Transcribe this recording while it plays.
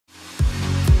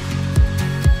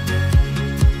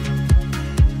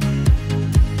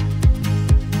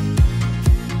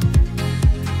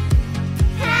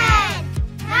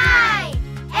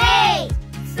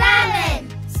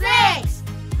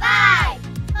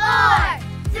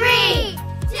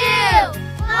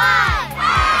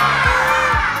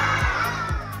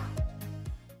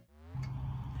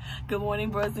Good morning,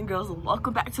 boys and girls, and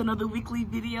welcome back to another weekly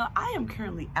video. I am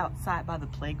currently outside by the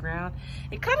playground.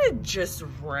 It kind of just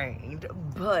rained,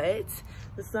 but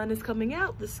the sun is coming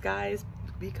out, the sky is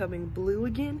becoming blue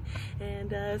again,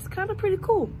 and it's kind of pretty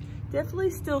cool. Definitely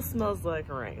still smells like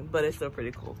rain, but it's still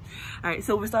pretty cool. All right,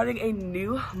 so we're starting a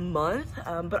new month,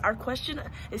 but our question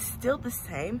is still the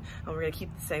same, and we're gonna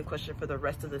keep the same question for the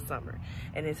rest of the summer,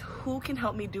 and it's who can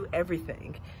help me do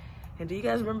everything? And do you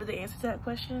guys remember the answer to that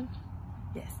question?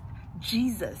 Yes,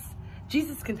 Jesus.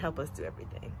 Jesus can help us do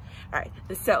everything. All right,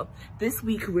 so this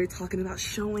week we're talking about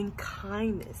showing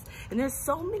kindness. And there's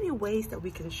so many ways that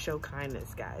we can show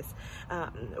kindness, guys.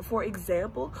 For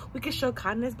example, we can show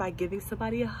kindness by giving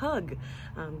somebody a hug.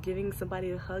 Giving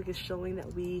somebody a hug is showing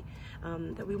that we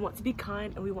want to be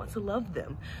kind and we want to love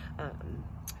them.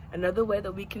 Another way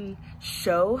that we can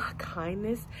show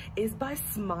kindness is by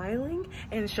smiling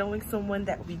and showing someone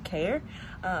that we care.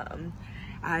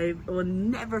 I will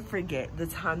never forget the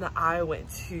time that I went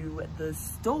to the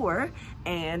store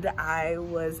and I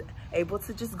was able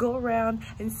to just go around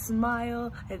and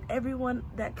smile at everyone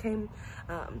that came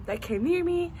near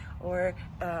me, or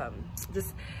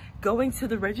just going to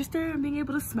the register and being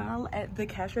able to smile at the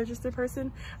cash register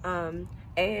person.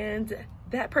 And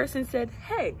that person said,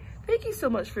 "Hey, thank you so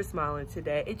much for smiling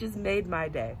today. It just made my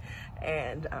day."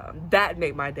 And that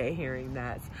made my day hearing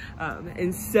that.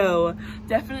 And so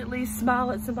definitely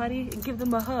smile at somebody and give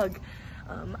them a hug.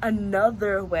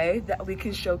 Another way that we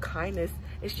can show kindness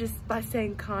is just by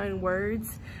saying kind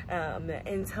words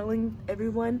and telling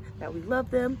everyone that we love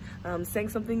them, saying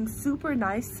something super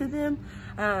nice to them,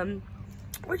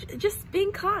 or just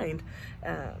being kind.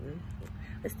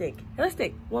 Let's think.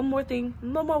 One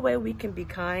more way we can be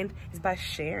kind is by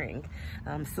sharing.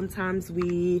 Sometimes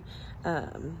we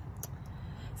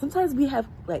have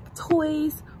like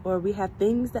toys, or we have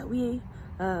things that we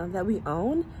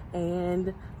own,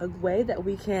 and a way that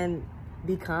we can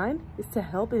be kind is to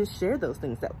help and share those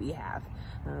things that we have.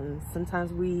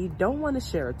 Sometimes we don't want to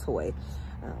share a toy,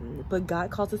 but God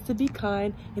calls us to be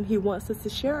kind, and He wants us to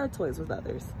share our toys with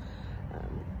others.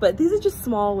 But these are just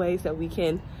small ways that we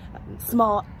can,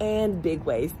 small and big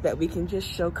ways that we can just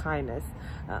show kindness.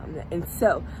 And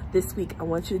so this week, I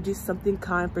want you to do something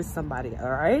kind for somebody, all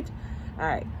right?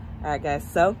 All right, guys.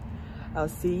 So I'll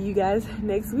see you guys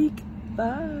next week.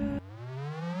 Bye.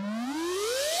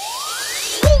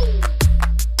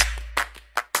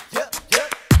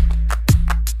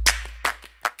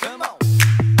 Come on.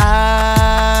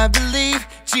 I believe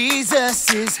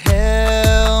Jesus is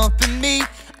helping me.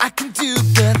 I can do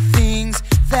the things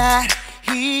that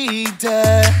He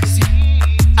does.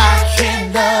 I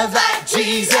can love like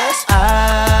Jesus.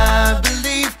 I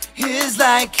believe His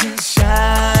light can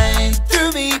shine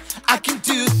through me. I can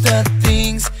do the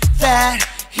things that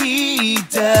He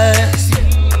does.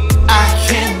 I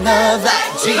can love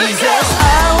like Jesus.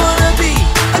 I wanna be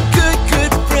a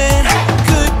good friend,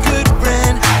 good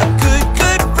friend, a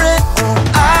good friend. Oh,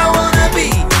 I wanna be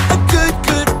a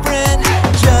good friend,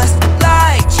 just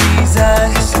like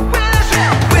Jesus.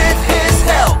 With His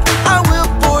help, I will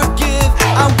forgive,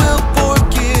 I will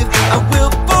forgive, I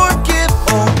will forgive.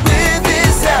 Oh, with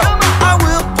His help, I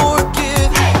will forgive,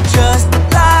 just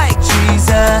like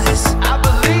Jesus.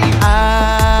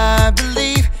 I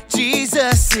believe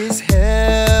Jesus is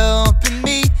helping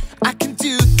me. I can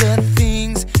do the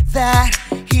things that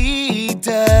He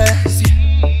does.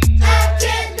 I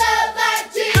can love like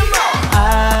Jesus.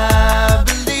 I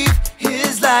believe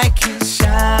His light can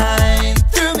shine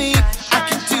through me. I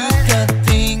can do the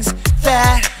things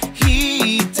that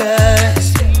He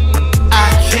does.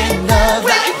 I can love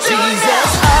like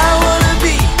Jesus. I wanna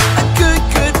be a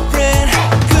good friend,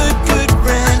 good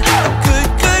friend, a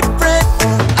good friend.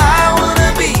 Oh, I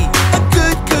wanna be a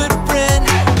good friend,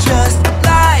 just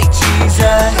like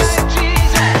Jesus.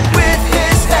 With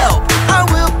His help, I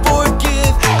will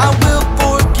forgive, I will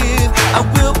forgive, I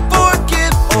will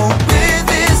forgive. Oh, with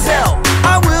His help,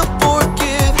 I will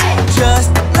forgive,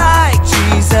 just like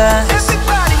Jesus.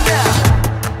 Everybody now.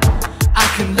 I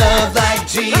can love like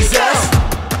Jesus.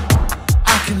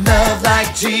 I can love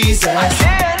like Jesus. I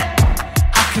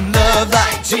can love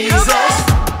like Jesus.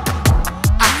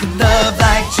 I can love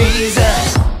like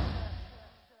Jesus.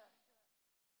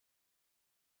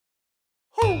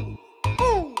 You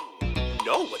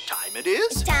know what time it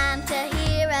is? It's time to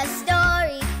hear a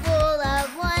story full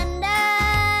of wonder.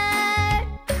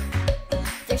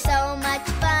 There's so much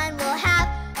fun we'll have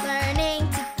learning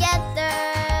together.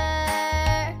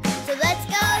 So let's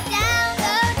go down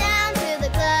to the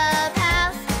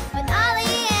clubhouse with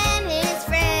Ollie and his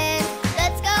friends.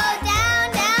 Let's go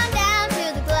down to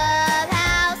the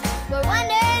clubhouse where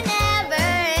wonder never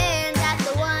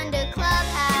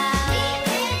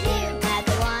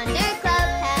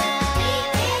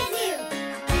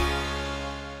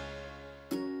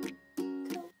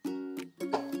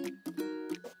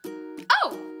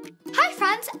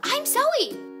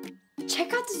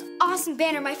out this awesome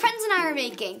banner my friends and I are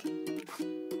making.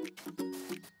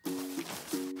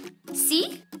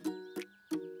 See?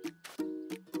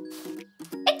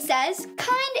 It says,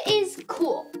 kind is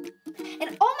cool.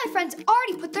 And all my friends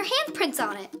already put their handprints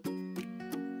on it.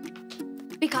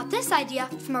 We got this idea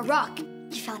from a rock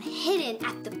we found hidden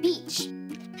at the beach.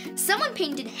 Someone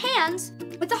painted hands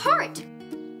with a heart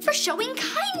for showing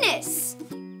kindness.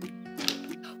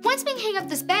 Once we hang up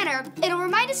this banner, it'll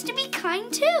remind us to be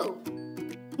kind too.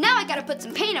 Now I gotta put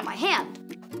some paint on my hand.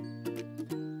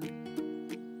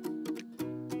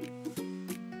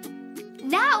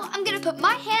 Now I'm gonna put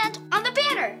my hand on the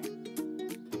banner.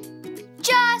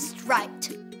 Just right.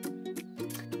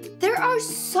 There are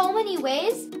so many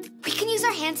ways we can use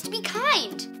our hands to be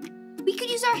kind. We could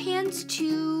use our hands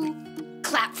to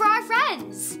clap for our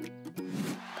friends.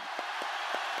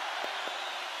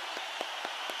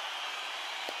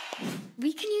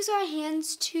 We can use our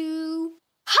hands to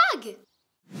hug.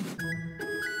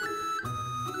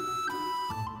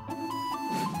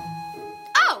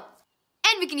 Oh,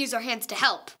 and we can use our hands to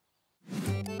help.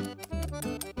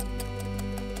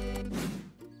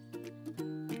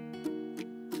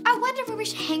 I wonder where we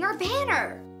should hang our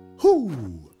banner. Who?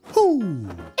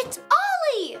 It's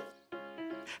Ollie!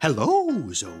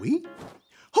 Hello, Zoe.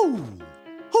 Who?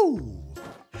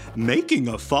 Making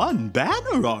a fun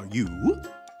banner, are you?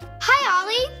 Hi,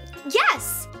 Ollie.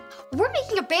 Yes, we're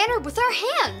making a banner with our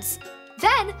hands.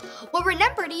 Then we'll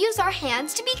remember to use our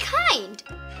hands to be kind.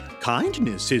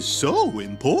 Kindness is so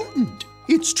important.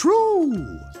 It's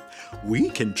true. We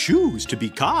can choose to be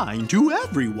kind to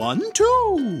everyone,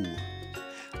 too.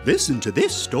 Listen to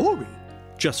this story.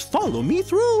 Just follow me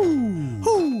through.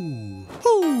 Who?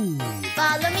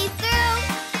 Follow me through,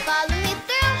 follow me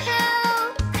through, who?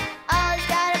 Ollie's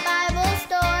got a Bible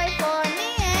story for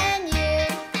me and you.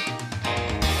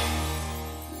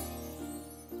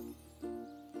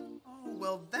 Oh,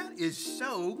 well, that is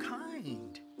so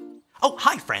kind. Oh,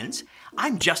 hi, friends.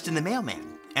 I'm Justin the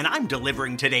mailman, and I'm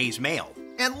delivering today's mail.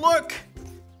 And look,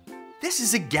 this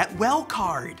is a Get Well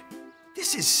card.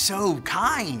 This is so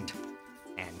kind.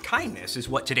 And kindness is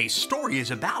what today's story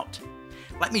is about.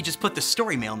 Let me just put the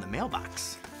story mail in the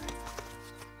mailbox.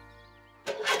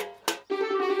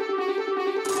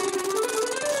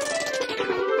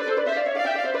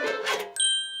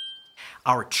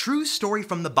 Our true story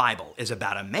from the Bible is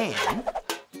about a man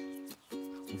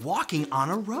walking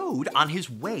on a road on his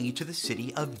way to the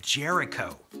city of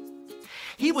Jericho.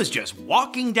 He was just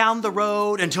walking down the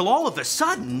road until all of a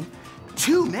sudden,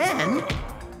 two men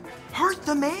hurt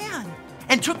the man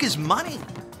and took his money.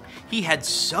 He had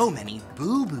so many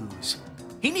boo-boos.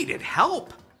 He needed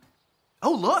help.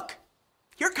 Oh, look,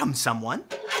 here comes someone.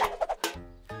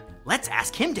 Let's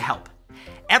ask him to help.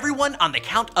 Everyone on the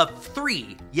count of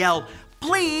 3, yell,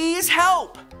 "Please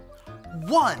help!"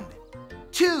 1,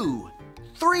 2,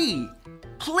 3,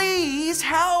 please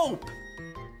help!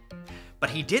 But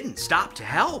he didn't stop to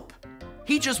help.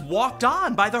 He just walked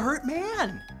on by the hurt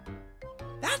man.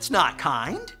 That's not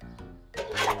kind.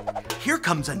 Here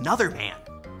comes another man.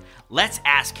 Let's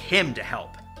ask him to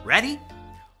help. Ready?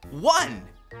 1,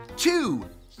 2,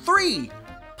 3,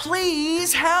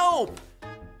 please help!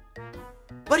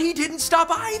 But he didn't stop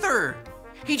either.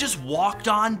 He just walked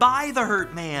on by the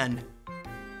hurt man.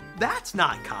 That's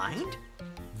not kind.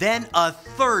 Then a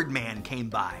third man came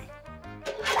by.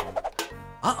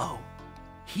 Uh-oh,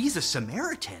 he's a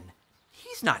Samaritan.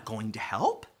 He's not going to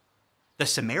help. The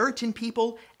Samaritan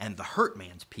people and the hurt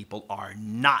man's people are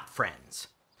not friends.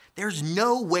 There's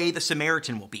no way the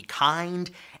Samaritan will be kind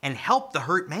and help the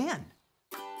hurt man.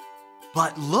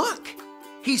 But look,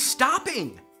 he's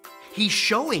stopping. He's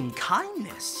showing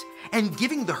kindness and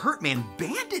giving the hurt man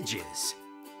bandages.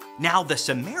 Now the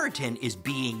Samaritan is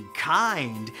being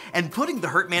kind and putting the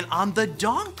hurt man on the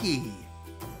donkey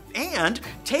and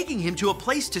taking him to a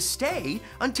place to stay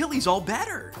until he's all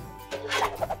better.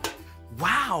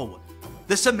 Wow,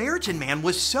 the Samaritan man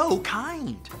was so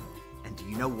kind. And do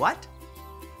you know what?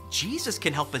 Jesus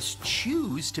can help us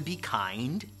choose to be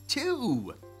kind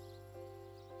too.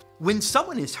 When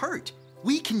someone is hurt,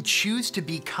 we can choose to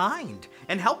be kind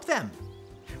and help them.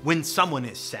 When someone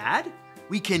is sad,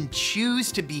 we can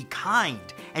choose to be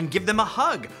kind and give them a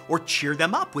hug or cheer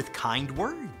them up with kind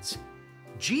words.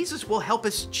 Jesus will help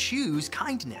us choose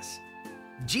kindness.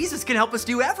 Jesus can help us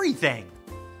do everything.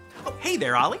 Oh, hey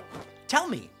there, Ollie. Tell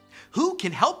me, who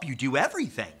can help you do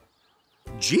everything?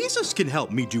 Jesus can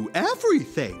help me do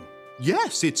everything.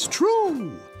 Yes, it's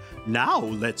true. Now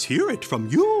let's hear it from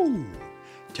you.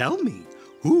 Tell me,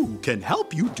 who can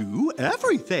help you do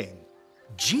everything?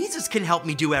 Jesus can help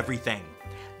me do everything.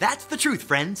 That's the truth,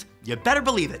 friends. You better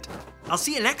believe it. I'll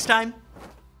see you next time.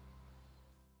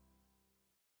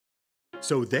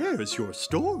 So there's your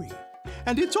story,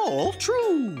 and it's all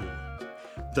true.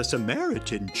 The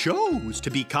Samaritan chose to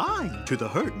be kind to the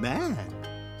hurt man.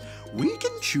 We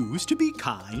can choose to be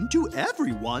kind to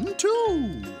everyone,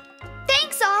 too.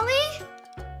 Thanks, Ollie.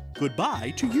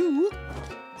 Goodbye to you.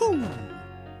 Hoo,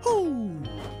 hoo.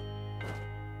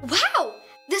 Wow,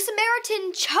 the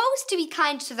Samaritan chose to be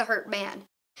kind to the hurt man.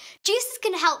 Jesus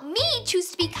can help me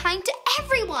choose to be kind to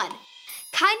everyone.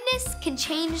 Kindness can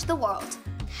change the world.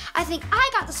 I think I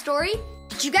got the story.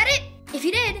 Did you get it? If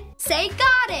you did, say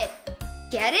got it.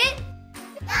 Get it?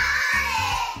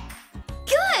 Got it!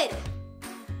 Good!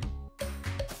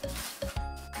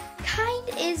 Kind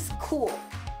is cool.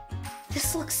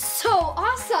 This looks so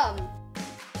awesome.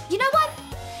 You know what?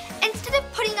 Instead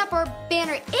of putting up our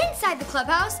banner inside the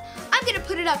clubhouse, I'm gonna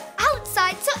put it up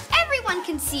outside so everyone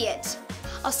can see it.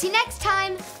 I'll see you next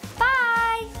time.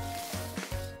 Bye!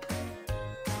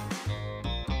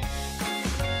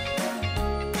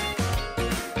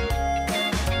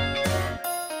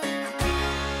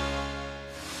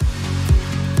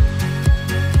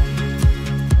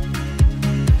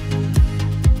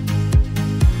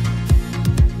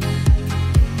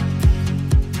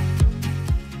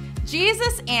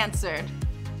 Jesus answered,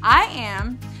 I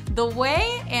am the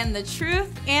way and the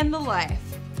truth and the life.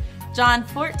 John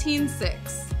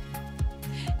 14:6.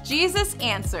 Jesus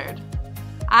answered,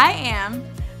 I am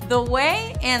the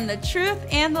way and the truth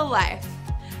and the life.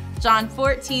 John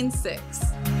 14:6.